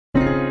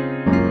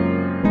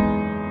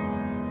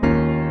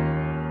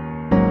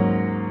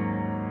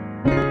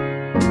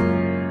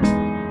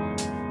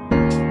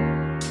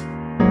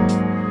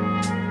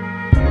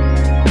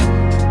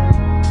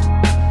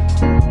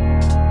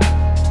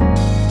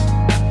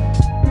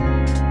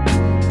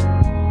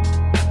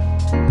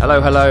Hello,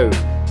 hello.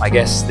 I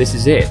guess this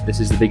is it. This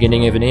is the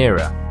beginning of an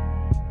era.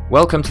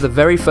 Welcome to the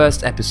very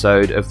first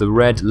episode of The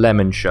Red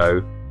Lemon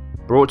Show,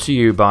 brought to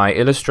you by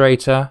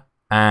illustrator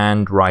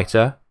and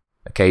writer,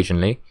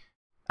 occasionally,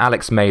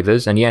 Alex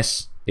Mathers. And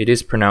yes, it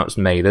is pronounced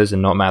Mathers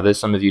and not Mathers.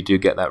 Some of you do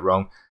get that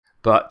wrong.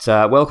 But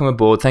welcome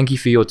aboard. Thank you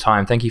for your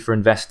time. Thank you for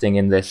investing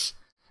in this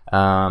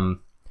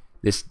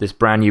this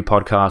brand new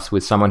podcast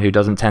with someone who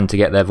doesn't tend to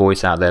get their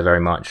voice out there very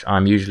much.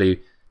 I'm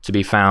usually to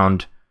be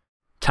found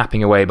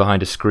tapping away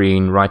behind a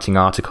screen, writing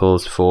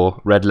articles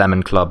for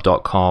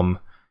redlemonclub.com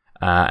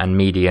and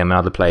Medium and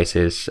other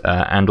places,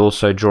 and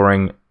also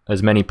drawing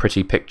as many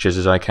pretty pictures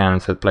as I can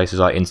for places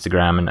like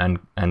Instagram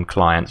and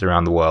clients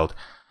around the world.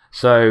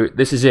 So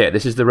this is it.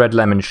 This is the Red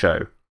Lemon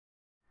Show.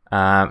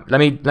 Let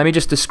me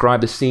just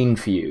describe the scene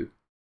for you,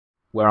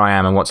 where I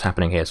am and what's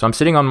happening here. So I'm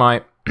sitting on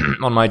my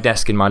on my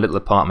desk in my little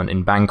apartment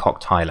in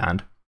Bangkok,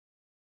 Thailand.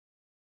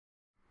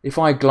 If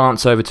I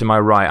glance over to my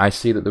right, I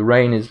see that the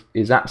rain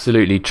is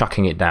absolutely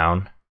chucking it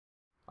down.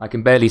 I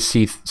can barely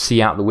see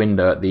out the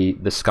window at the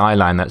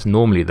skyline that's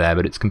normally there,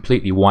 but it's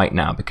completely white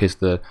now because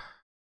the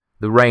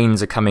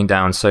rains are coming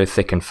down so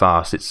thick and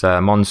fast. It's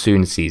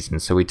monsoon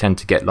season, so we tend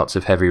to get lots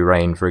of heavy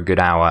rain for a good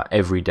hour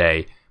every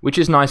day, which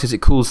is nice as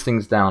it cools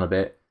things down a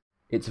bit.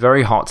 It's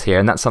very hot here,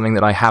 and that's something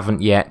that I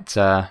haven't yet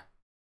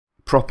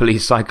properly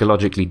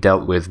psychologically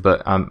dealt with,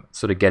 but I'm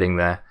sort of getting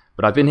there.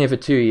 But I've been here for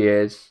 2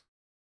 years.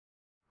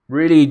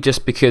 Really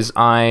just because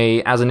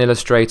I, as an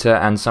illustrator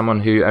and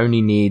someone who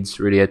only needs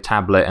really a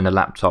tablet and a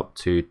laptop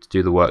to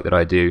do the work that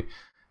I do,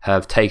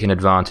 have taken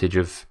advantage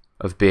of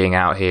being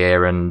out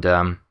here and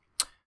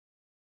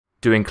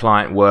doing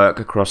client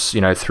work across,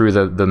 through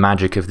the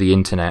magic of the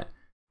internet.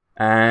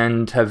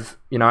 And have,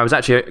 I was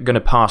actually going to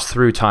pass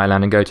through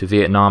Thailand and go to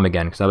Vietnam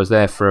again because I was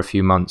there for a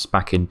few months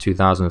back in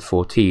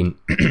 2014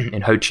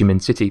 in Ho Chi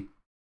Minh City.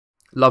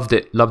 Loved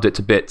it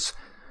to bits.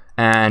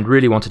 And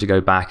really wanted to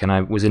go back, and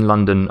I was in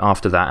London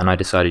after that, and I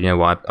decided,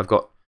 I've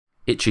got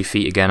itchy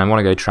feet again. I want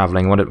to go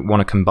traveling. I want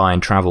to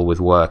combine travel with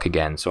work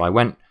again. So I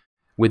went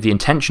with the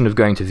intention of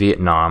going to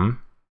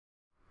Vietnam,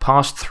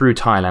 passed through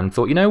Thailand,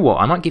 thought,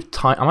 I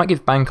might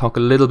give Bangkok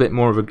a little bit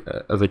more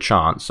of a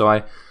chance. So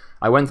I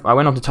went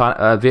on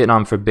to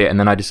Vietnam for a bit, and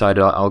then I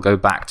decided I'll go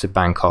back to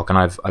Bangkok, and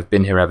I've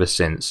been here ever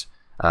since,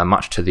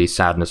 much to the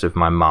sadness of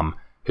my mum,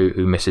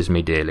 who misses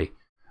me dearly.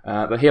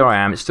 But here I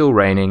am, it's still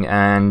raining,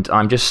 and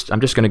I'm just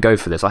going to go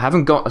for this. I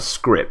haven't got a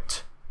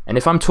script, and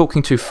if I'm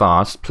talking too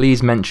fast,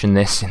 please mention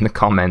this in the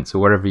comments or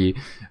wherever you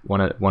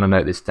want to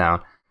note this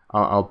down.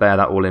 I'll bear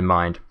that all in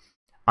mind.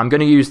 I'm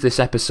going to use this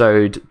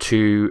episode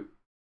to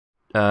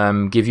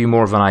give you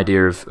more of an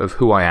idea of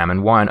who I am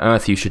and why on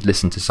earth you should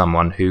listen to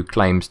someone who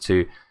claims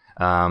to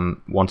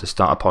want to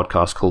start a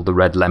podcast called The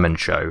Red Lemon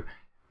Show.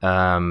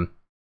 So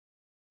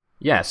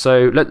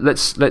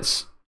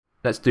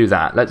let's do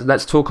that.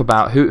 Let's talk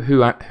about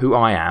who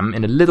I am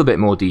in a little bit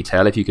more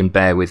detail, if you can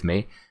bear with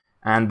me,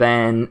 and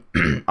then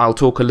I'll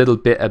talk a little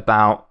bit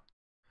about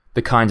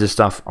the kinds of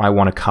stuff I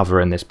want to cover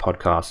in this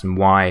podcast and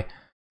why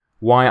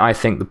I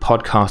think the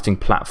podcasting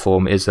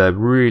platform is a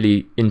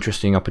really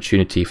interesting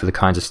opportunity for the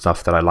kinds of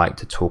stuff that I like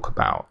to talk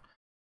about.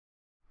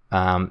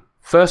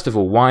 First of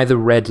all, why the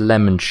Red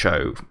Lemon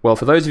Show? Well,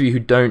 for those of you who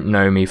don't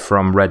know me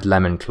from Red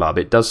Lemon Club,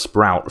 it does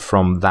sprout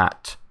from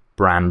that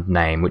brand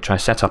name, which I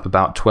set up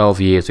about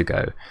 12 years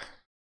ago.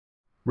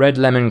 Red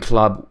Lemon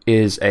Club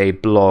is a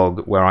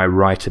blog where I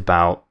write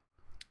about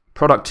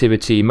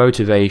productivity,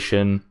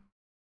 motivation,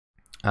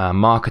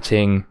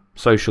 marketing,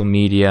 social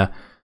media,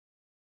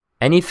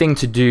 anything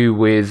to do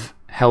with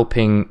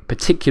helping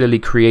particularly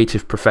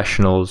creative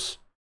professionals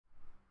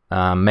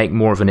make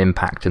more of an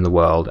impact in the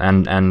world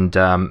and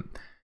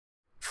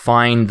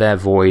find their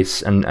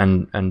voice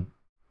and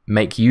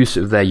make use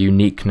of their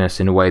uniqueness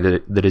in a way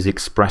that is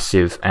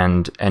expressive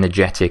and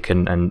energetic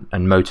and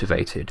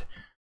motivated,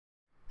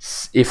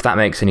 if that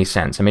makes any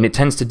sense. I mean, it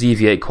tends to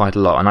deviate quite a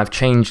lot, and I've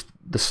changed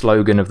the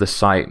slogan of the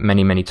site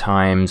many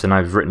times, and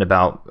I've written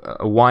about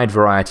a wide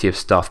variety of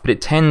stuff, but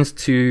it tends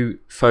to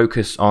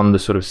focus on the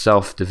sort of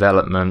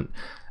self-development,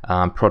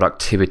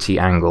 productivity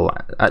angle.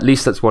 At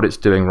least that's what it's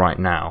doing right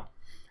now.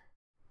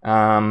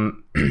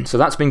 So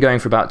that's been going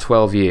for about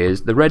 12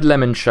 years. The Red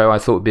Lemon Show I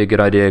thought would be a good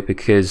idea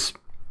because,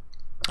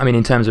 I mean,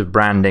 in terms of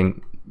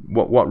branding,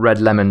 what Red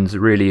Lemons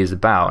really is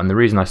about, and the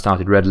reason I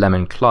started Red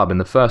Lemon Club in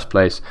the first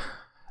place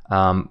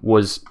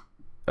was,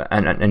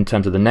 and in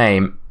terms of the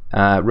name,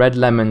 Red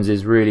Lemons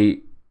is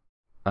really,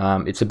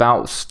 it's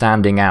about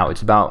standing out.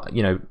 It's about,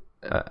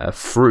 a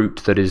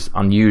fruit that is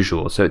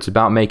unusual. So it's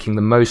about making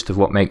the most of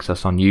what makes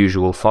us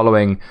unusual,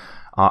 following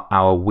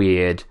our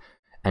weird,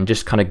 and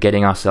just kind of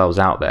getting ourselves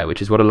out there,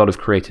 which is what a lot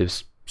of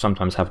creatives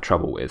sometimes have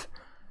trouble with.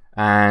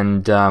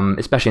 And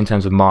especially in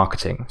terms of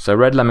marketing. So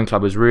Red Lemon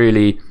Club was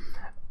really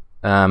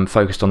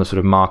focused on the sort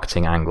of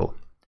marketing angle.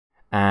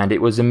 And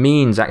it was a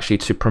means actually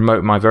to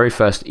promote my very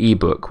first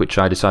ebook, which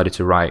I decided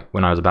to write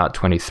when I was about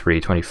 23,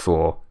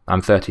 24.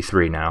 I'm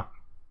 33 now.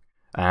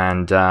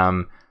 And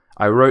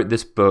I wrote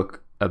this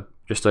book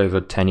just over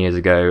 10 years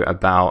ago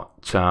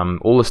about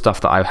all the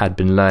stuff that I had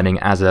been learning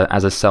as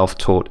a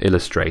self-taught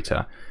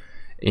illustrator.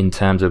 in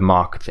terms of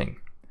marketing.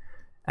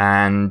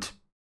 And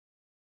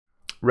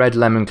Red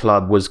Lemon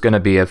Club was going to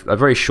be a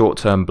very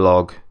short-term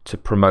blog to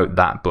promote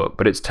that book,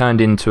 but it's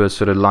turned into a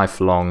sort of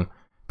lifelong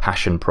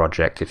passion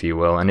project, if you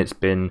will, and it's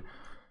been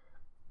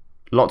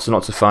lots and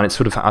lots of fun. It's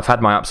sort of, I've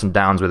had my ups and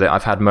downs with it.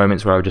 I've had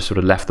moments where I've just sort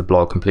of left the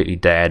blog completely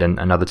dead,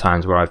 and other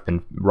times where I've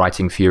been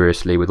writing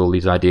furiously with all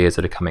these ideas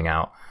that are coming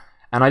out.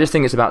 And I just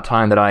think it's about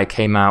time that I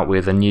came out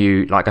with a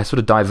new, like, I sort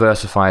of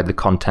diversified the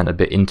content a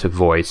bit into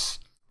voice.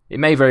 It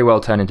may very well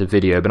turn into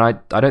video, but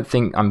I don't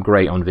think I'm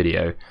great on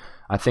video.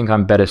 I think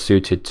I'm better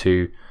suited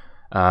to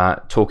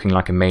talking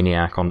like a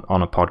maniac on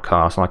a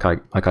podcast,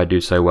 like I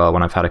do so well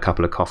when I've had a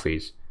couple of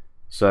coffees.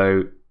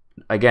 So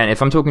again,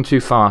 if I'm talking too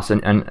fast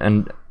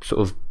and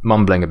sort of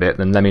mumbling a bit,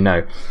 then let me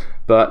know.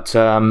 But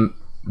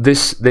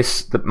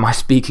my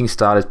speaking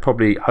style is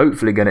probably,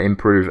 hopefully, going to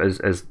improve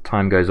as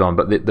time goes on.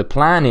 But the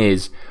plan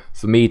is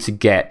for me to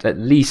get at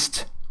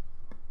least,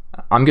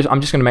 I'm just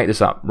going to make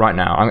this up right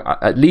now,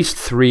 at least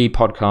 3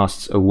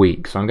 podcasts a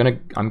week. So I'm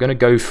going to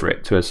go for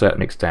it to a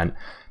certain extent.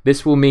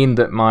 This will mean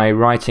that my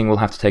writing will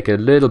have to take a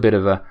little bit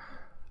of a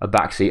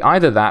backseat.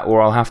 Either that,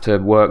 or I'll have to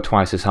work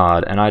twice as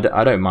hard. And I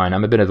don't mind.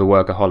 I'm a bit of a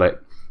workaholic.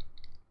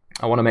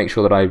 I want to make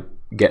sure that I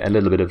get a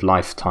little bit of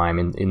lifetime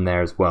in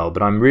there as well.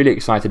 But I'm really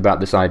excited about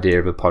this idea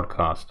of a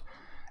podcast.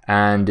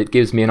 And it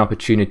gives me an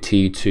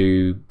opportunity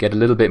to get a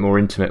little bit more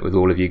intimate with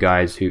all of you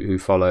guys who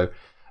follow,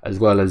 as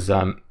well as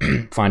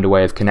find a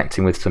way of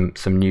connecting with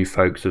some new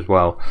folks as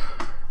well.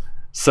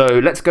 So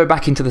let's go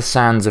back into the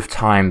sands of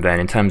time then,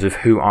 in terms of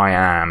who I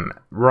am,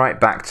 right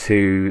back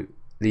to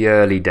the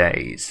early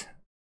days.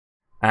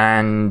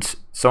 And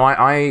so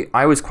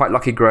I was quite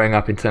lucky growing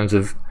up in terms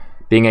of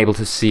being able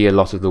to see a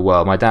lot of the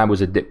world. My dad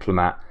was a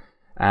diplomat,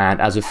 and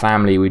as a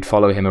family we'd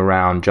follow him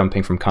around,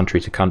 jumping from country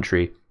to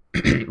country,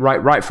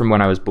 right from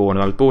when I was born.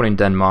 I was born in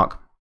Denmark,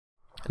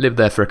 lived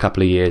there for a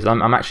couple of years.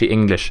 I'm actually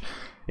English,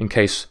 in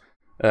case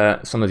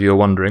some of you are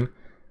wondering,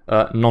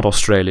 not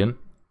Australian,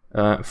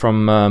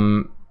 from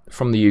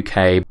the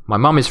UK. My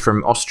mum is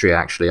from Austria,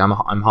 actually.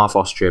 I'm half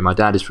Austrian. My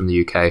dad is from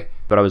the UK.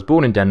 But I was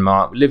born in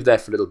Denmark, lived there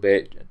for a little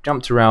bit,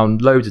 jumped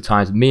around loads of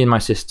times. Me and my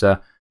sister,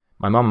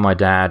 my mum and my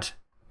dad,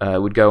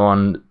 would go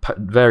on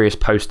various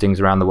postings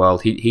around the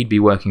world. He'd be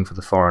working for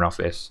the Foreign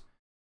Office.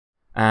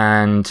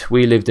 And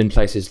we lived in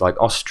places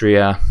like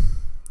Austria,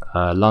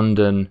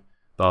 London,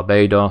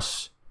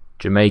 Barbados,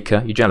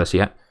 Jamaica. You jealous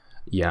yet?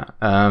 Yeah.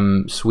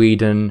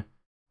 Sweden,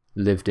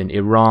 lived in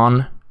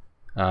Iran,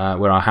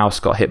 where our house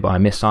got hit by a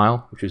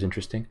missile, which was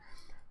interesting.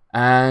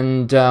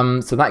 And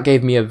so that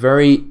gave me a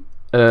very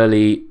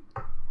early,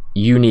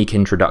 unique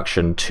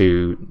introduction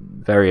to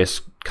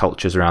various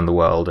cultures around the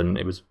world, and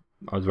I was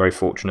very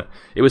fortunate.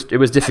 It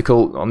was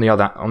difficult on the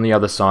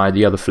other side,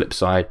 the other flip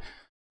side,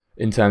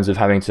 in terms of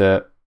having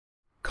to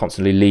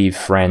constantly leave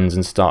friends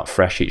and start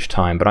fresh each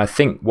time. But I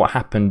think what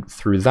happened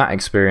through that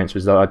experience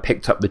was that I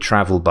picked up the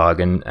travel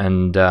bug, and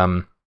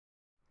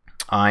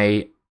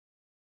I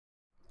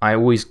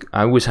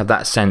always have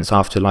that sense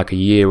after like a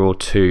year or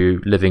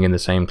two living in the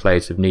same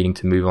place of needing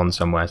to move on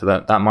somewhere. So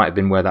that might have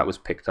been where that was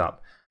picked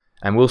up,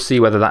 and we'll see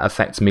whether that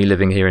affects me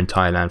living here in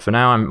Thailand. For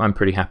now, I'm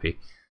pretty happy.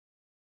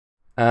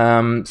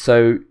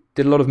 So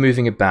did a lot of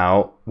moving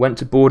about. Went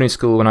to boarding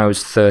school when I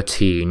was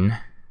 13,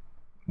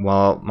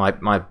 while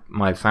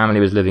my family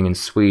was living in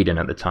Sweden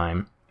at the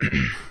time.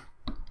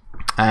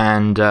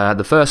 And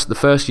the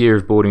first year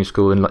of boarding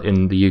school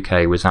in the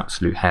UK was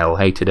absolute hell.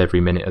 Hated every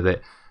minute of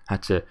it.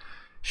 Had to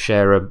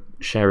share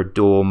a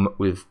dorm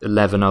with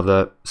 11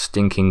 other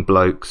stinking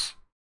blokes,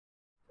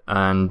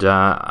 and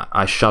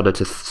I shudder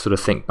to sort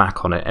of think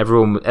back on it.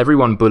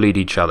 Everyone bullied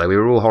each other. We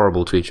were all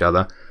horrible to each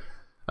other.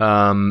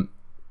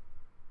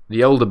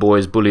 The older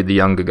boys bullied the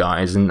younger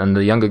guys, and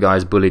the younger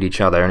guys bullied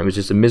each other, and it was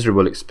just a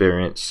miserable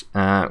experience.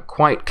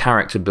 Quite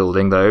character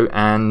building though,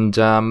 and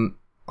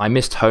I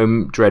missed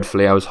home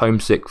dreadfully. I was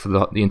homesick for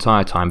the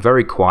entire time.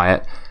 Very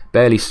quiet,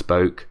 barely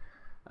spoke.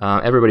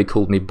 Everybody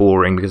called me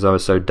boring because I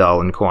was so dull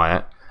and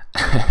quiet.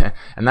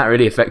 And that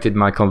really affected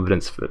my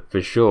confidence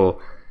for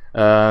sure.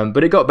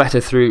 But it got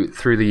better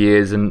through the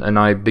years, and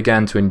I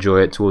began to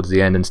enjoy it towards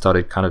the end, and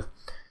started kind of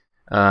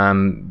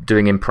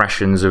doing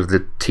impressions of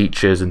the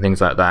teachers and things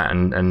like that,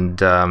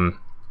 and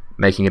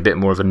making a bit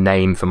more of a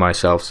name for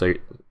myself, so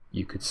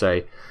you could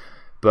say.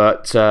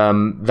 But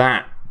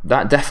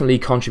that definitely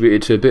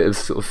contributed to a bit of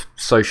sort of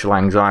social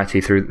anxiety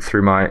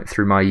through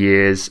my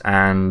years,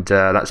 and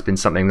that's been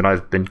something that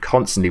I've been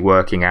constantly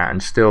working at,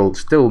 and still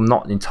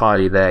not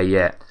entirely there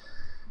yet.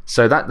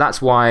 So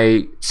that's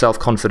why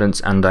self-confidence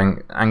and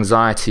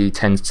anxiety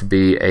tends to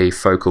be a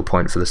focal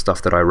point for the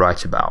stuff that I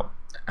write about,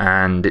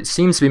 and it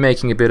seems to be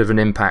making a bit of an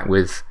impact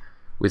with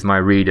my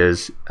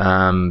readers,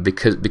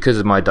 because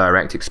of my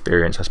direct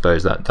experience. I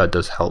suppose that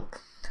does help.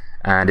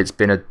 And it's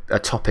been a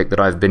topic that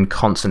I've been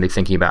constantly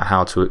thinking about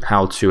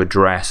how to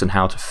address and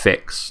how to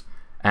fix.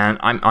 And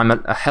I'm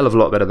a hell of a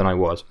lot better than I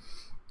was.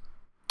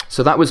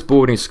 So that was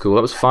boarding school.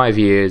 That was 5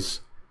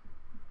 years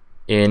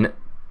in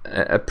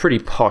a pretty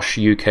posh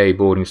UK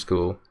boarding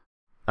school.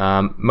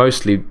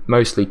 Mostly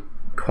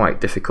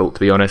quite difficult, to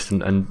be honest.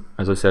 And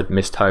as I said,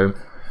 missed home.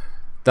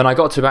 Then I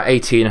got to about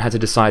 18 and had to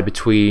decide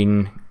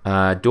between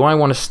do I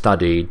want to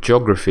study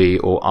geography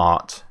or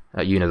art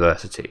at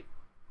university?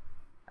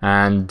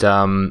 And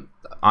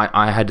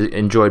I had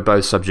enjoyed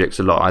both subjects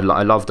a lot.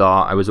 I loved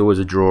art. I was always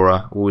a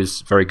drawer,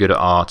 always very good at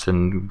art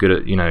and good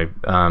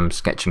at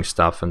sketching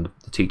stuff. And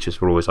the teachers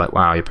were always like,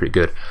 "Wow, you're pretty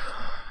good."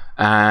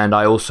 And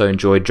I also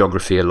enjoyed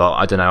geography a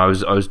lot. I don't know.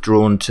 I was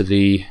drawn to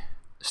the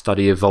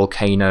study of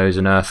volcanoes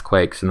and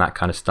earthquakes and that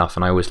kind of stuff,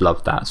 and I always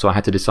loved that. So I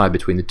had to decide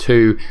between the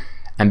two.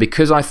 And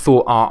because I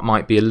thought art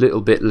might be a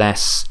little bit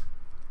less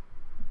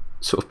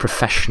sort of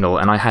professional,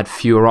 and I had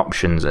fewer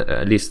options,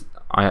 at least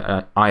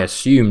I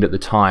assumed at the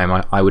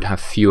time I would have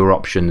fewer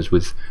options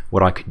with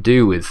what I could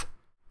do with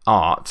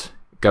art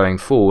going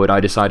forward, I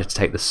decided to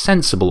take the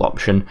sensible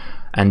option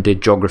and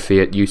did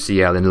geography at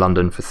UCL in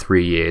London for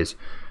 3 years.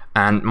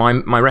 And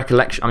my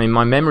recollection, I mean,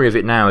 my memory of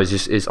it now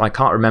is I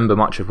can't remember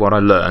much of what I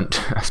learnt.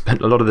 I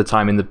spent a lot of the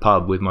time in the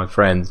pub with my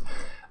friends,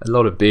 a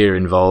lot of beer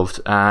involved,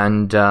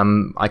 and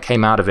I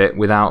came out of it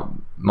without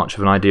much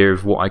of an idea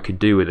of what I could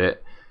do with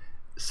it.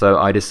 So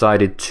I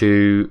decided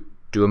to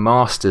do a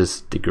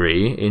master's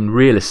degree in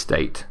real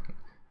estate.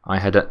 I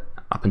had,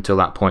 up until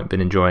that point,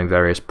 been enjoying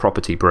various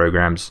property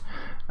programs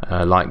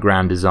like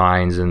Grand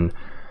Designs and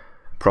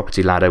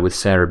Property Ladder with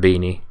Sarah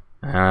Beanie.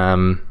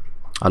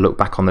 I look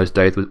back on those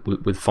days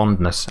with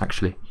fondness,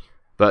 actually.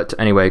 But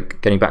anyway,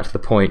 getting back to the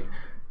point,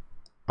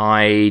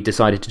 I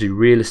decided to do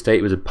real estate.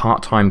 It was a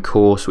part-time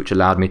course which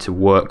allowed me to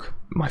work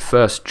my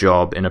first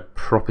job in a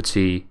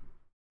property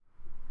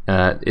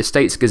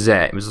Estates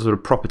Gazette. It was a sort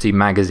of property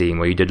magazine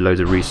where you did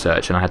loads of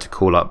research, and I had to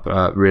call up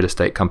real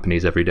estate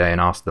companies every day and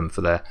ask them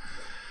for their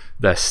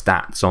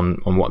stats on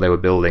what they were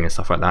building and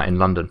stuff like that in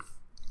London.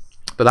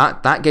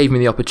 But that gave me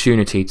the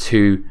opportunity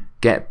to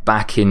get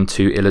back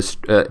into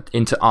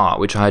art,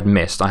 which I had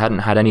missed. I hadn't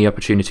had any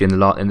opportunity in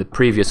the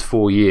previous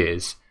 4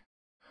 years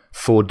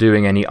for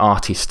doing any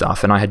arty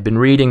stuff, and I had been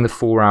reading the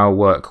 4-Hour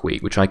Work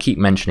Week, which I keep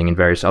mentioning in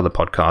various other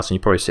podcasts, and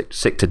you're probably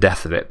sick to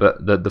death of it,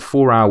 but the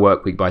 4-Hour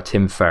Work Week by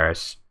Tim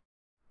Ferriss,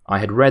 I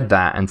had read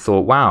that and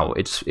thought, wow,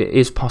 it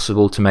is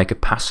possible to make a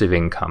passive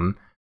income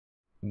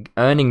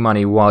earning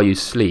money while you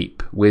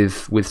sleep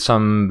with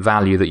some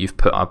value that you've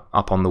put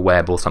up on the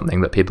web or something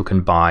that people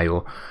can buy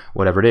or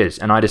whatever it is.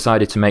 And I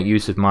decided to make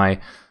use of my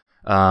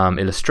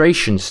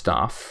illustration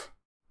stuff.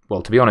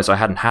 Well, to be honest,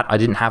 I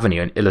didn't have any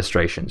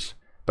illustrations,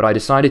 but I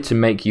decided to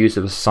make use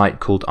of a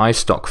site called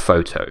iStock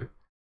Photo,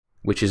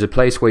 which is a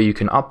place where you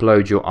can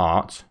upload your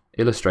art,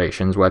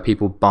 illustrations, where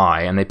people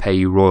buy and they pay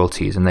you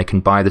royalties, and they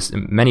can buy this.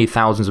 Many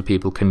thousands of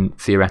people can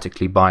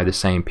theoretically buy the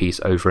same piece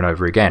over and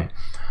over again.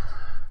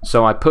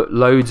 So I put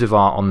loads of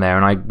art on there,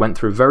 and I went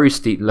through a very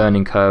steep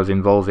learning curve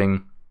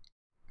involving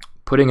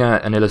putting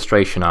an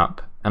illustration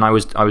up, and I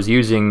was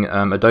using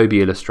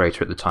Adobe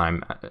Illustrator at the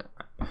time,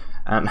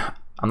 and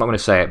I'm not going to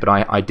say it, but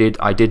I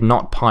did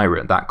not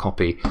pirate that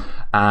copy,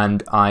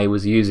 and I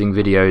was using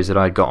videos that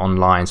I'd got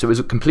online. So it was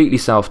a completely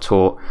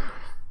self-taught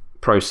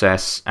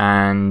process,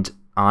 and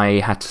I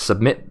had to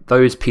submit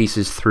those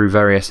pieces through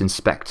various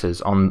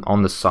inspectors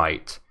on the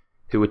site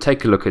who would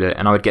take a look at it,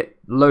 and I would get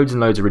loads and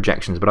loads of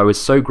rejections. But I was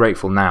so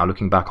grateful now,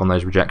 looking back on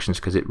those rejections,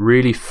 because it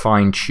really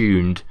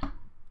fine-tuned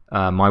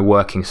my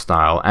working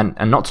style,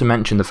 and not to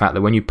mention the fact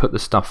that when you put the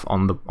stuff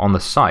on the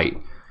site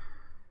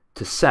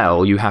to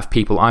sell, you have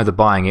people either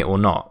buying it or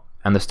not,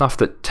 and the stuff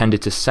that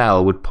tended to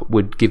sell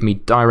would give me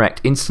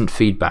direct, instant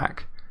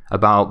feedback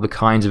about the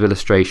kinds of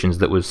illustrations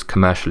that was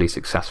commercially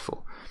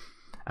successful.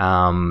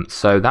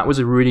 So that was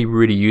a really,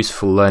 really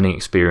useful learning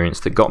experience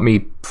that got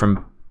me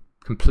from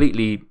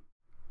completely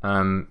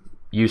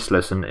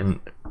useless and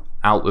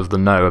out of the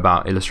know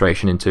about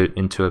illustration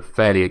into a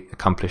fairly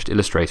accomplished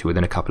illustrator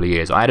within a couple of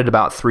years. I added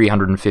about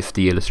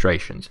 350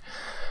 illustrations,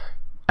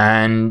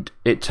 and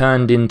it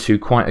turned into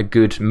quite a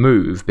good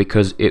move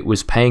because it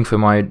was paying for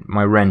my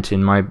rent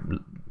in my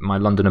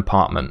London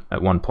apartment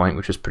at one point,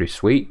 which was pretty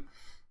sweet.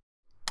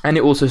 And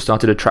it also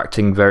started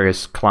attracting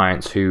various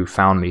clients who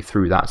found me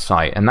through that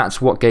site, and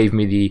that's what gave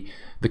me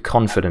the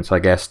confidence, I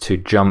guess, to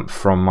jump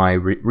from my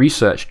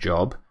research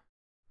job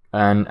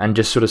and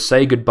just sort of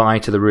say goodbye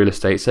to the real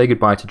estate, say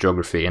goodbye to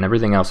geography and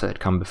everything else that had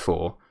come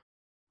before,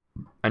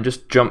 and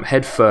just jump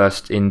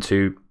headfirst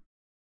into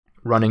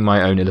running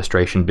my own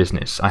illustration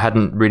business. I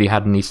didn't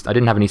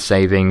have any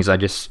savings. I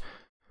just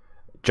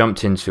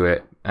jumped into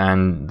it,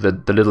 and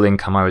the little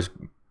income I was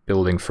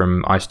building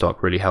from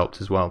iStock really helped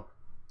as well.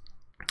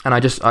 And I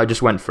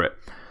just went for it.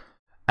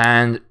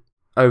 And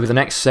over the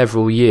next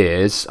several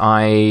years,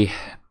 I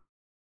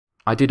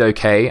did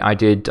okay. I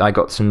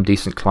got some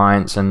decent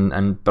clients,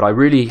 but I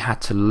really had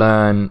to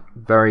learn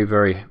very,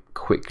 very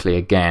quickly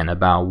again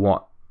about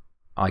what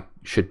I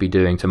should be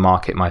doing to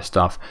market my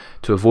stuff,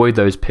 to avoid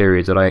those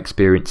periods that I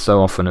experienced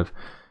so often of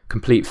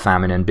complete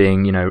famine and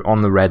being,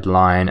 on the red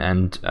line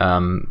and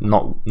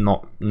not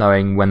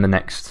knowing when the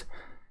next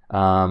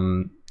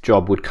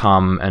job would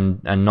come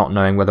and not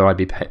knowing whether I'd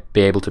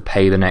be able to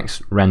pay the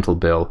next rental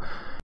bill.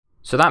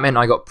 So that meant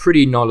I got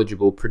pretty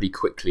knowledgeable pretty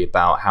quickly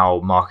about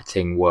how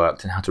marketing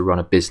worked and how to run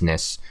a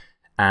business.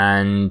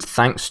 And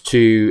thanks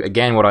to,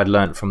 again, what I'd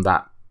learned from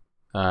that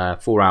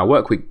 4-Hour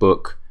Workweek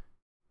book,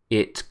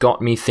 it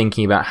got me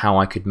thinking about how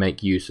I could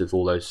make use of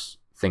all those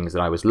things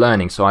that I was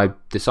learning. So I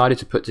decided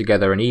to put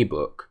together an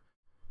ebook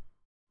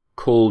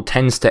called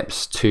 10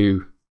 Steps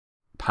to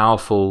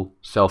Powerful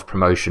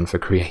Self-Promotion for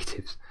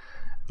Creatives.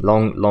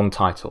 Long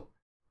title.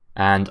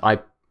 And I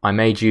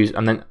made use,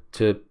 and then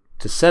to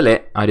sell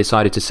it, I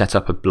decided to set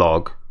up a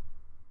blog,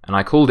 and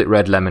I called it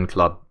Red Lemon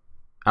Club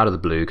out of the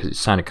blue because it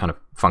sounded kind of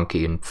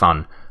funky and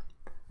fun.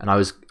 And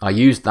I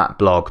used that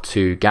blog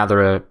to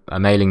gather a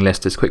mailing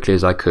list as quickly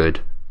as I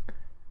could,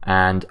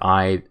 and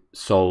I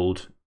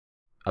sold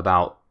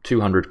about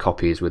 200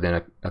 copies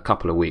within a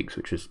couple of weeks,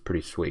 which was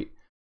pretty sweet,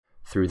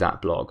 through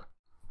that blog.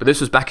 But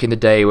this was back in the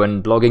day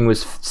when blogging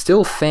was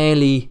still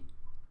fairly,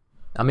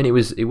 I mean, it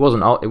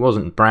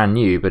wasn't brand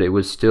new, but it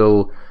was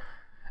still,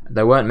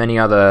 there weren't many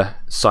other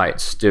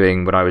sites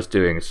doing what I was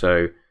doing,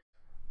 so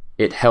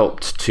it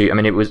helped to, I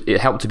mean,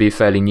 it helped to be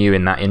fairly new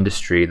in that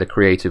industry, the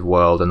creative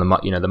world, and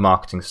the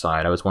marketing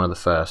side. I was one of the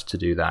first to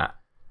do that,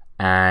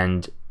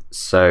 and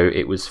so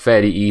it was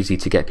fairly easy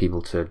to get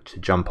people to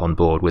jump on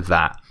board with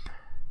that.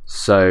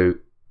 So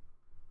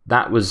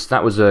that was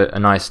a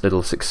nice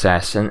little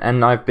success,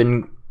 and I've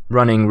been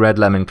running Red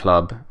Lemon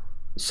Club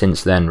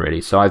since then, really.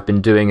 So I've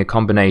been doing a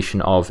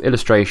combination of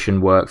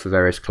illustration work for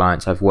various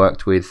clients. I've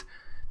worked with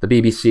the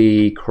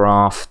BBC,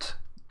 Kraft,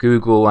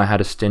 Google. I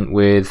had a stint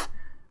with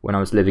when I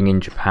was living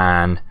in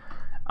Japan.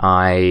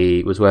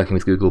 I was working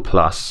with Google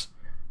Plus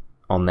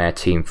on their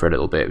team for a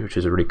little bit, which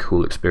was a really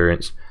cool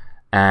experience.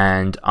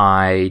 And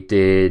I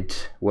did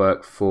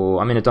work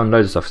for, I mean, I've done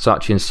loads of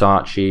stuff, Saatchi &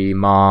 Saatchi,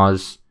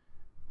 Mars,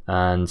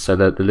 and so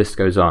the list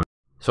goes on.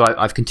 So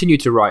I've continued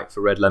to write for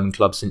Red Lemon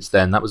Club since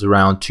then. That was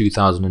around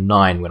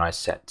 2009 when I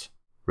set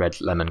Red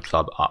Lemon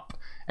Club up.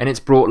 And it's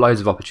brought loads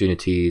of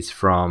opportunities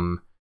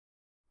from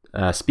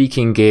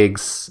speaking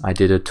gigs. I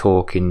did a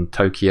talk in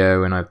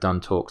Tokyo, and I've done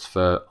talks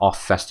for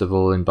Off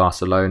Festival in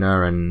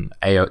Barcelona, and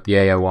the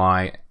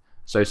AOI,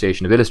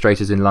 Association of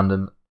Illustrators in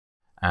London,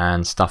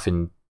 and stuff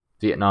in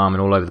Vietnam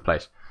and all over the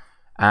place.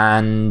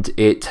 And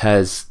it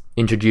has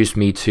introduced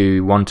me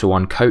to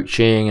one-to-one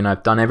coaching, and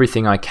I've done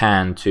everything I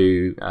can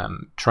to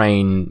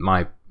train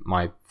my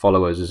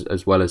followers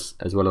as well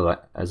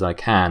as I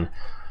can.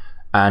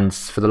 And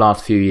for the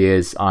last few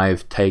years,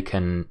 I've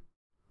taken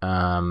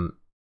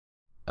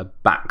a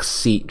back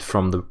seat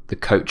from the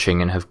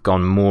coaching and have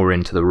gone more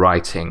into the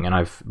writing. And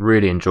I've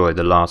really enjoyed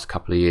the last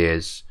couple of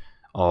years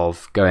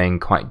of going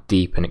quite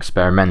deep and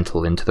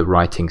experimental into the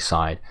writing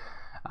side.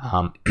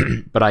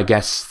 But I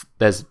guess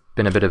there's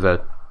going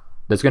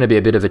to be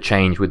a bit of a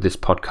change with this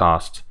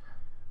podcast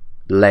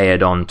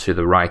layered onto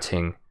the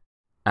writing,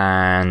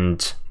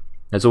 and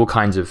there's all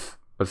kinds of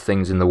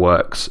things in the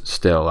works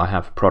still. I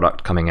have a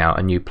product coming out,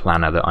 a new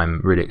planner that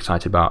I'm really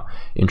excited about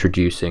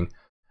introducing,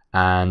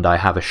 and I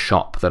have a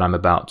shop that I'm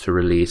about to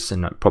release,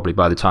 and probably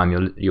by the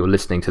time you're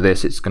listening to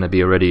this, it's going to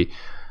be already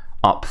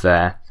up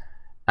there.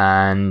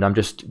 And I'm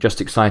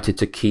just excited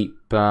to keep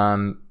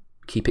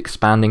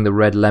expanding the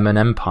Red Lemon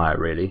empire,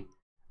 really.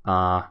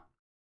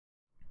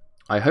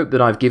 I hope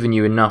that I've given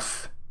you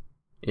enough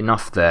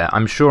there.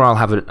 I'm sure I'll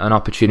have an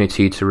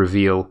opportunity to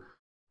reveal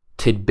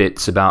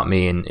tidbits about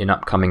me in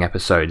upcoming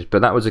episodes,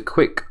 but that was a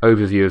quick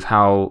overview of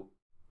how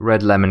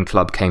Red Lemon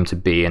Club came to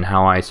be, and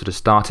how I sort of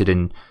started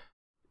in,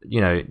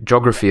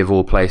 geography of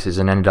all places,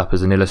 and ended up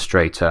as an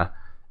illustrator,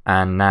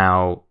 and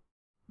now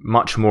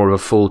much more of a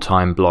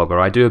full-time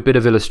blogger. I do a bit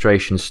of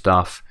illustration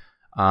stuff.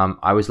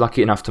 I was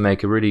lucky enough to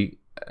make a really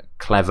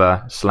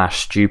clever /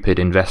 stupid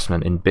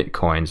investment in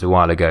Bitcoins a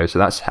while ago, so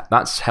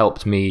that's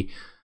helped me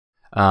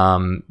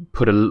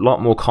put a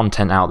lot more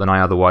content out than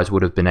I otherwise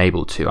would have been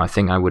able to. I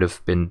think I would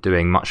have been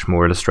doing much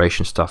more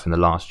illustration stuff in the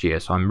last year,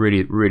 so I'm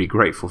really, really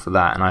grateful for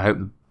that, and I hope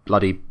the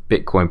bloody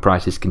Bitcoin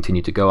prices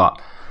continue to go up.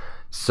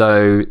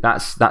 So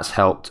that's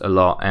helped a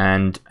lot,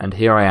 and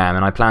here I am,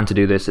 and I plan to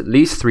do this at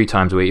least 3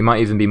 times a week. It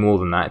might even be more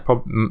than that. It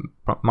probably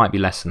might be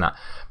less than that,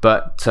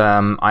 but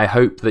I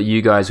hope that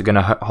you guys are going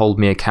to hold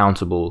me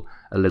accountable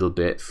a little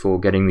bit for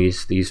getting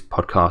these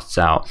podcasts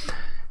out.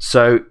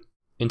 So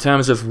in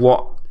terms of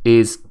what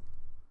is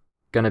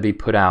going to be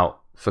put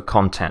out for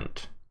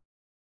content,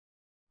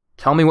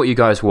 tell me what you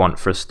guys want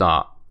for a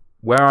start.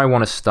 Where I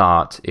want to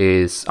start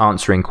is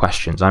answering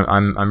questions.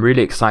 I'm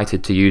really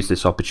excited to use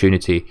this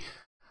opportunity,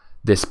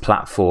 this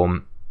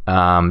platform,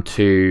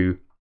 to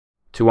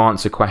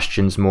answer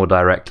questions more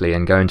directly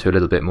and go into a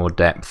little bit more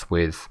depth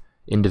with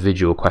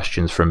individual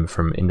questions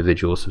from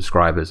individual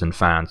subscribers and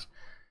fans.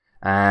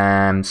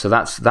 So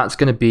that's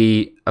going to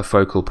be a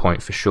focal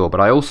point for sure.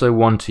 But I also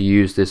want to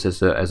use this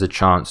as a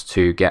chance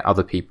to get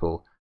other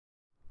people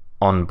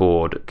on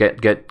board,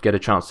 get a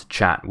chance to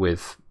chat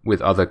with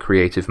other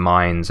creative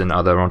minds and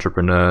other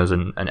entrepreneurs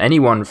and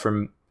anyone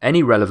from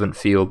any relevant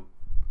field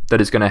that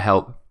is going to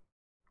help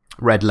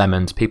Red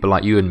Lemons, people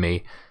like you and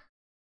me,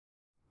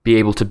 be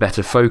able to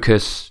better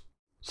focus,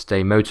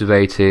 stay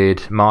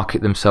motivated,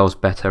 market themselves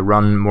better,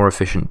 run more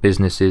efficient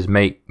businesses,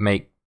 make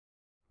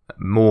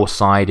more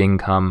side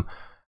income,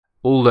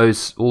 all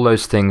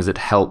those things that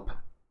help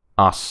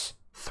us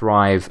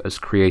thrive as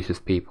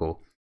creative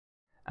people.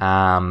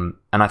 And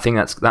I think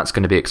that's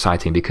going to be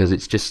exciting, because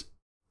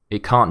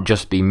it can't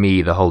just be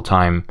me the whole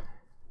time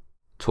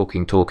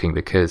talking,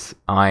 because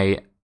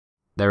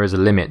there is a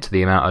limit to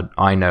the amount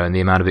I know and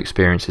the amount of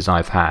experiences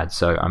I've had.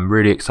 So I'm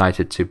really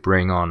excited to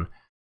bring on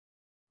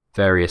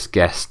various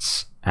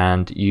guests,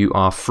 and you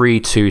are free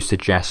to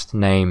suggest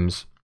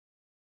names.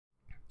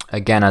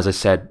 Again, as I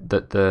said,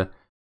 that the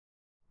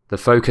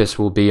focus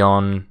will be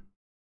on,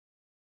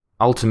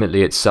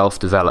 ultimately it's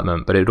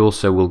self-development, but it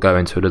also will go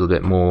into a little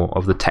bit more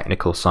of the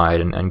technical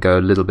side and go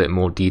a little bit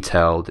more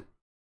detailed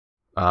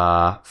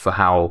for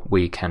how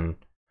we can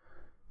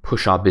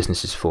push our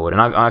businesses forward.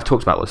 And I've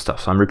talked about all this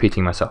stuff, so I'm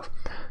repeating myself.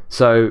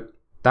 So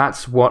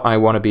that's what I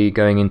want to be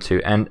going into.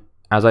 And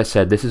as I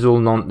said, this is all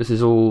not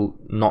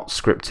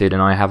scripted,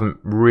 and I haven't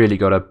really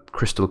got a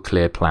crystal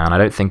clear plan. I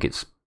don't think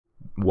it's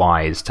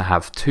wise to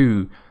have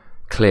too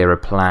clear a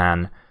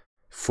plan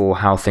for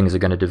how things are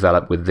going to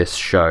develop with this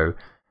show,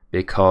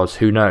 because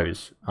who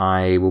knows?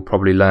 I will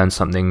probably learn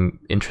something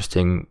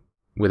interesting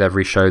with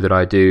every show that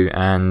I do,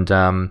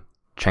 and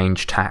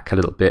change tack a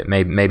little bit.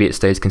 Maybe it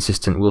stays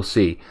consistent. We'll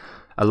see.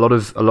 A lot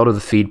of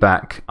the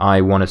feedback I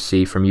want to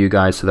see from you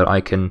guys, so that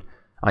I can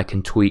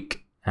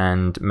tweak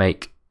and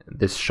make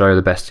this show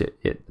the best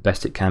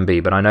it can be.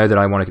 But I know that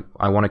I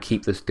want to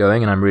keep this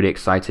going, and I'm really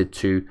excited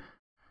to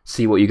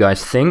see what you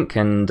guys think,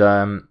 and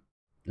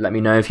let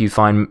me know if you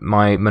find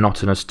my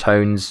monotonous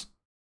tones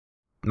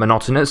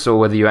monotonous, or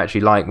whether you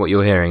actually like what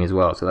you're hearing as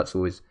well. So that's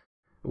always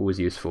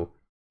useful.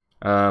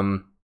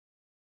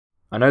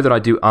 I know that I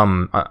do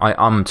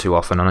I too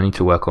often, and I need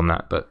to work on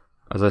that. But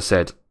as I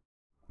said,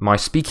 my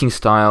speaking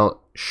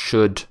style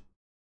should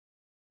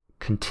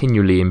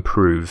continually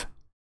improve,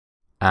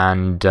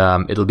 and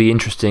it'll be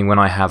interesting when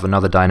I have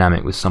another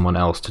dynamic with someone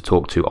else to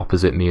talk to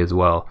opposite me as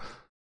well.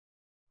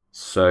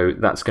 So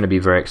that's going to be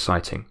very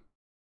exciting.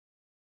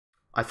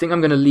 I think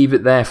I'm going to leave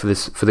it there for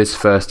this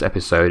first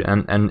episode,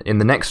 and in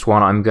the next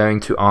one I'm going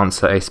to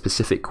answer a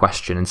specific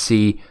question and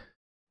see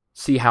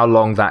how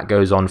long that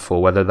goes on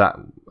for, whether that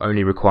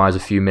only requires a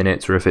few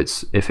minutes, or if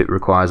it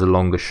requires a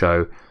longer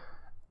show.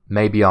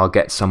 Maybe I'll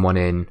get someone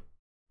in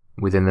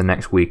within the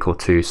next week or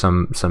two,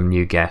 some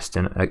new guest.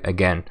 And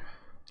again,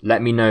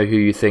 let me know who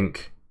you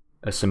think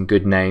are some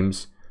good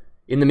names.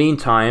 In the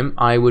meantime,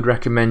 I would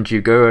recommend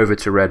you go over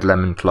to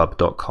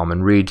redlemonclub.com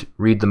and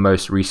read the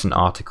most recent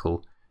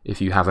article if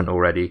you haven't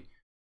already.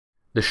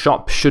 The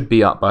shop should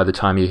be up by the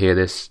time you hear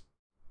this.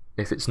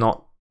 If it's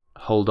not,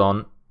 hold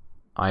on.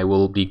 I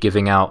will be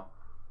giving out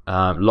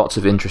lots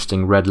of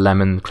interesting Red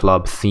Lemon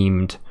Club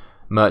themed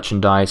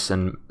merchandise,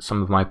 and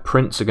some of my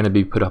prints are going to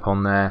be put up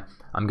on there.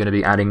 I'm going to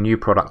be adding new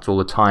products all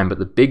the time, but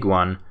the big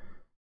one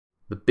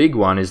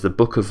is the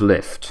Book of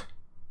Lift.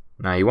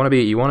 Now you want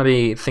to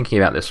be thinking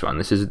about this one.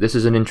 This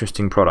is an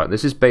interesting product.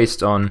 This is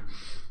based on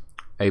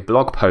a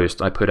blog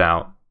post I put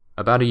out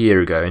about a year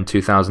ago in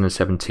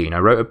 2017. I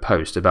wrote a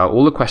post about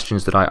all the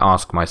questions that I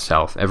ask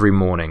myself every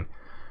morning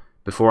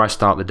before I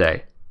start the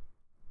day.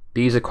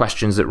 These are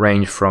questions that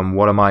range from,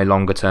 what are my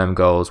longer term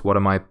goals? What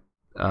are my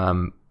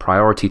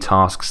priority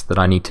tasks that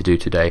I need to do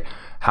today?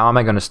 How am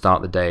I going to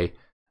start the day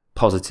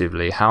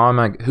positively?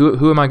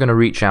 Who am I going to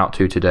reach out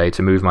to today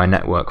to move my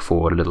network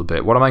forward a little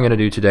bit? What am I going to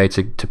do today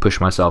to push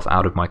myself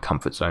out of my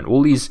comfort zone?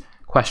 All these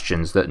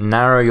questions that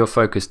narrow your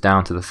focus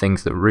down to the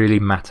things that really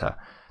matter,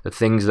 the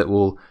things that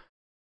will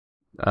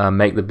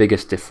make the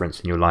biggest difference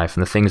in your life,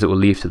 and the things that will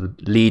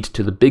lead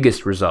to the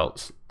biggest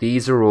results.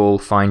 These are all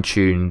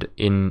fine-tuned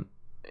in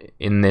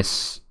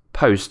this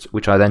post,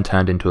 which I then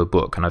turned into a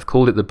book, and I've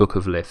called it the Book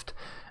of Lift.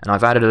 And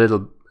I've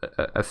added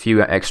a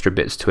few extra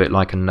bits to it,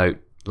 like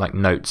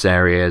notes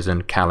areas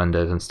and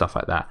calendars and stuff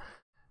like that.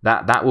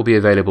 That will be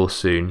available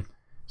soon,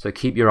 so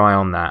keep your eye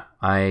on that.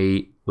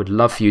 I would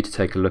love for you to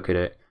take a look at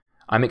it.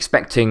 I'm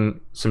expecting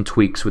some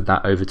tweaks with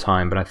that over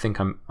time, but I think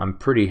I'm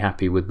pretty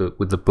happy with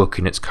the book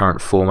in its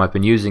current form. I've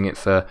been using it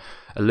for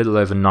a little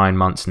over 9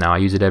 months now. I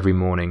use it every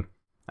morning,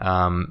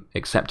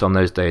 except on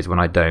those days when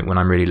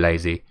I'm really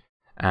lazy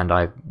and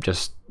I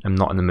just am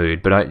not in the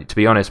mood. But to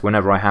be honest,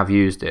 whenever I have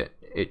used it,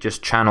 it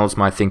just channels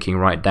my thinking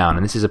right down.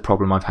 And this is a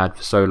problem I've had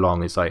for so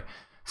long. It's like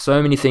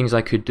so many things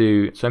I could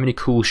do, so many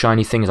cool,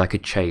 shiny things I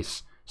could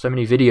chase, so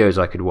many videos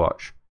I could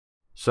watch,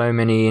 so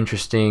many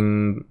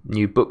interesting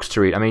new books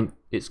to read. I mean,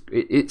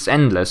 it's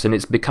endless, and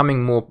it's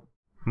becoming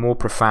more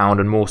profound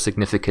and more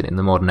significant in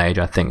the modern age,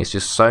 I think. It's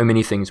just so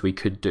many things we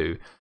could do,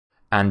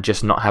 and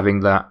just not having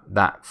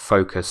that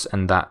focus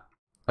and that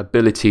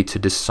ability to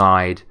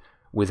decide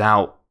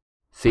without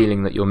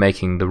feeling that you're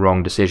making the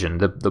wrong decision.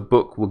 The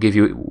book will give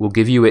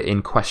you it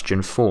in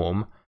question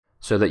form,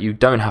 so that you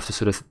don't have to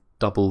sort of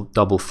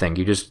double think.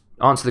 You just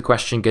answer the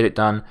question, get it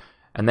done,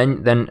 and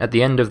then at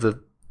the end of the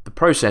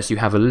process, you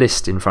have a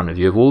list in front of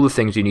you of all the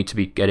things you need to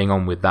be getting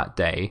on with that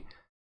day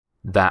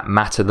that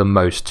matter the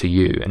most to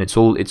you. And it's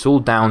all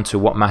down to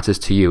what matters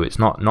to you. It's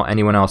not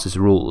anyone else's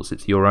rules.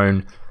 It's your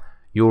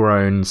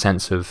own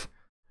sense of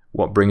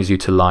what brings you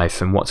to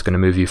life and what's going to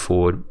move you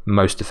forward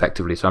most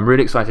effectively. So I'm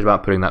really excited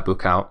about putting that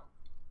book out.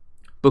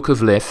 Book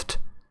of Lift.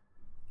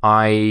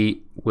 I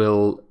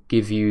will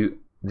give you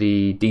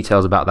the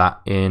details about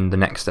that in the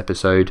next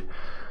episode.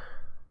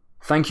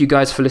 Thank you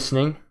guys for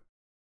listening.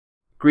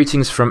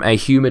 Greetings from a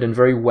humid and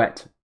very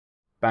wet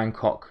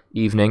Bangkok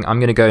evening. I'm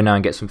going to go now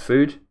and get some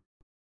food.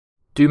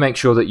 Do make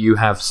sure that you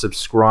have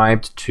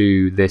subscribed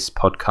to this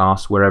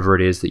podcast wherever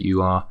it is that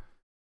you are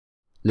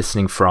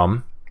listening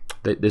from.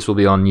 This will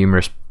be on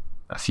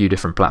a few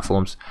different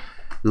platforms.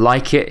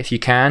 Like it if you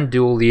can.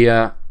 Do all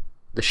the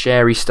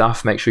sharey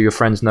stuff. Make sure your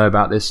friends know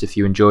about this if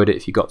you enjoyed it,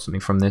 if you got something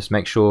from this.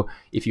 Make sure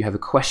if you have a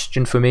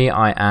question for me,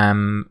 I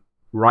am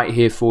right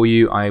here for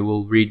you. I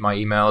will read my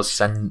emails,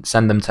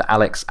 send them to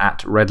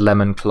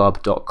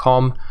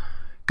alex@redlemonclub.com.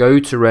 Go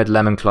to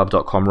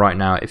redlemonclub.com right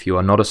now if you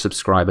are not a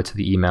subscriber to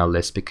the email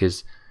list,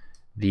 because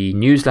the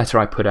newsletter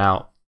I put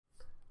out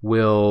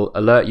will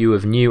alert you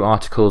of new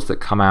articles that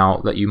come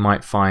out that you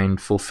might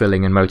find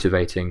fulfilling and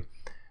motivating.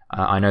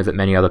 I know that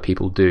many other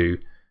people do.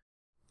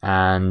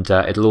 And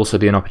it'll also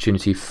be an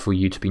opportunity for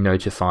you to be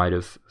notified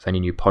of any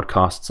new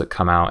podcasts that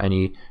come out,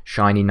 any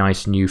shiny,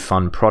 nice, new,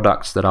 fun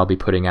products that I'll be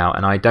putting out.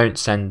 And I don't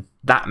send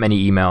that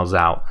many emails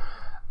out,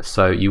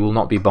 so you will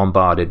not be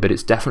bombarded, but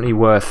it's definitely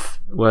worth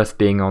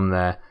being on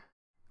there.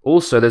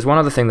 Also, there's one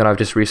other thing that I've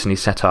just recently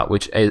set up,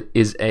 which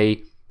is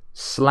a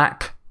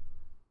Slack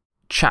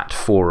chat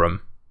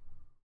forum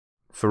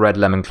for Red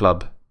Lemon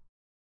Club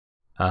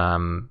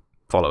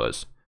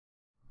followers.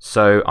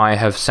 So I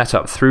have set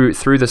up through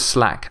the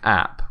Slack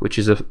app, which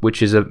is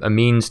a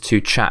means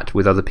to chat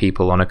with other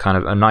people on a kind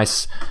of a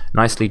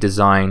nicely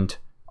designed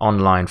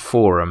online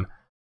forum.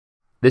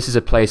 This is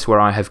a place where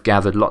I have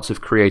gathered lots of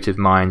creative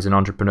minds and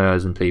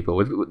entrepreneurs and people.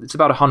 It's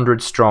about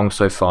 100 strong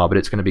so far, but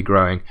it's going to be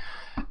growing.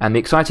 And the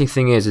exciting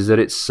thing is that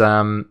it's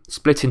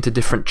split into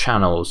different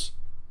channels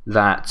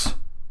that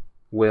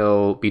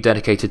will be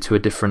dedicated to a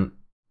different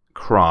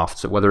craft.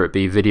 So whether it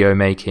be video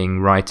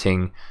making,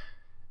 writing,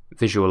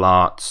 visual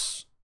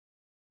arts,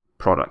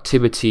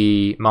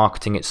 productivity,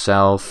 marketing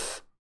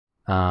itself.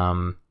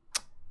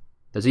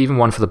 There's even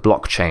one for the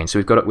blockchain. So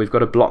we've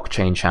got a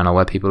blockchain channel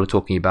where people are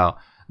talking about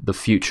the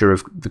future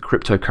of the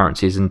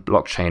cryptocurrencies and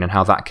blockchain and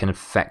how that can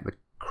affect the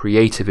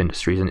creative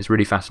industries, and it's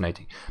really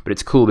fascinating. But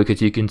it's cool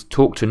because you can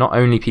talk to not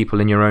only people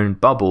in your own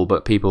bubble,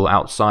 but people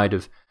outside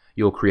of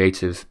your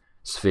creative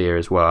sphere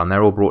as well, and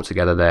they're all brought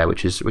together there,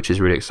 which is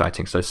really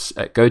exciting. So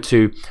go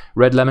to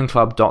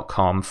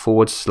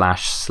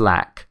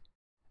redlemonclub.com/Slack.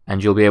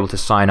 And you'll be able to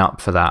sign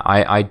up for that.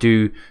 I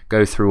do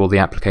go through all the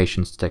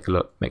applications to take a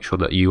look, make sure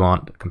that you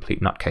aren't a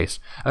complete nutcase.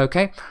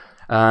 Okay,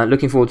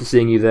 looking forward to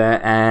seeing you there.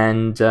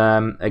 And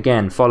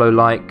again, follow,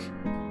 like,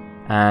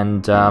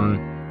 and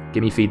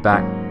give me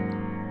feedback.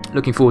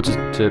 Looking forward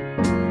to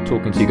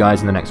talking to you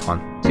guys in the next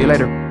one. See you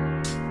later.